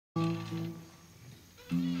Your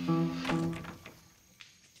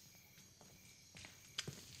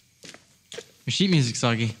sheet music's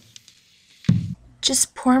soggy.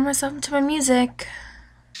 Just pouring myself into my music.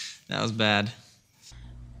 That was bad.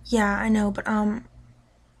 Yeah, I know, but are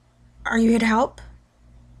you here to help?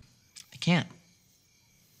 I can't.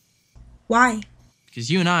 Why?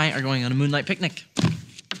 Because you and I are going on a moonlight picnic.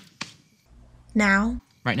 Now?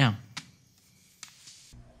 Right now.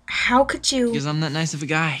 How could you Because I'm that nice of a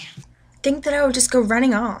guy. think that I would just go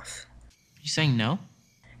running off? You saying no?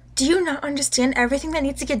 Do you not understand everything that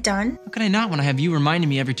needs to get done? How could I not when I have you reminding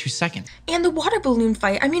me every 2 seconds? And the water balloon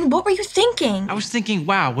fight. I mean, what were you thinking? I was thinking,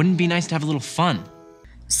 wow, wouldn't it be nice to have a little fun?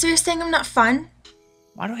 So you're saying I'm not fun?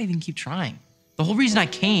 Why do I even keep trying? The whole reason I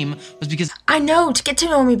came was because I know, to get to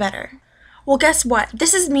know me better. Well, guess what?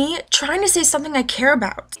 This is me trying to say something I care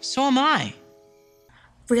about. so am I.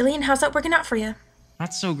 Really? And how's that working out for you?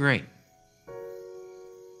 Not so great.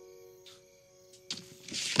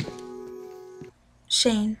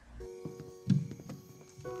 Shane.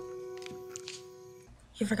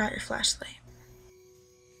 You forgot your flashlight.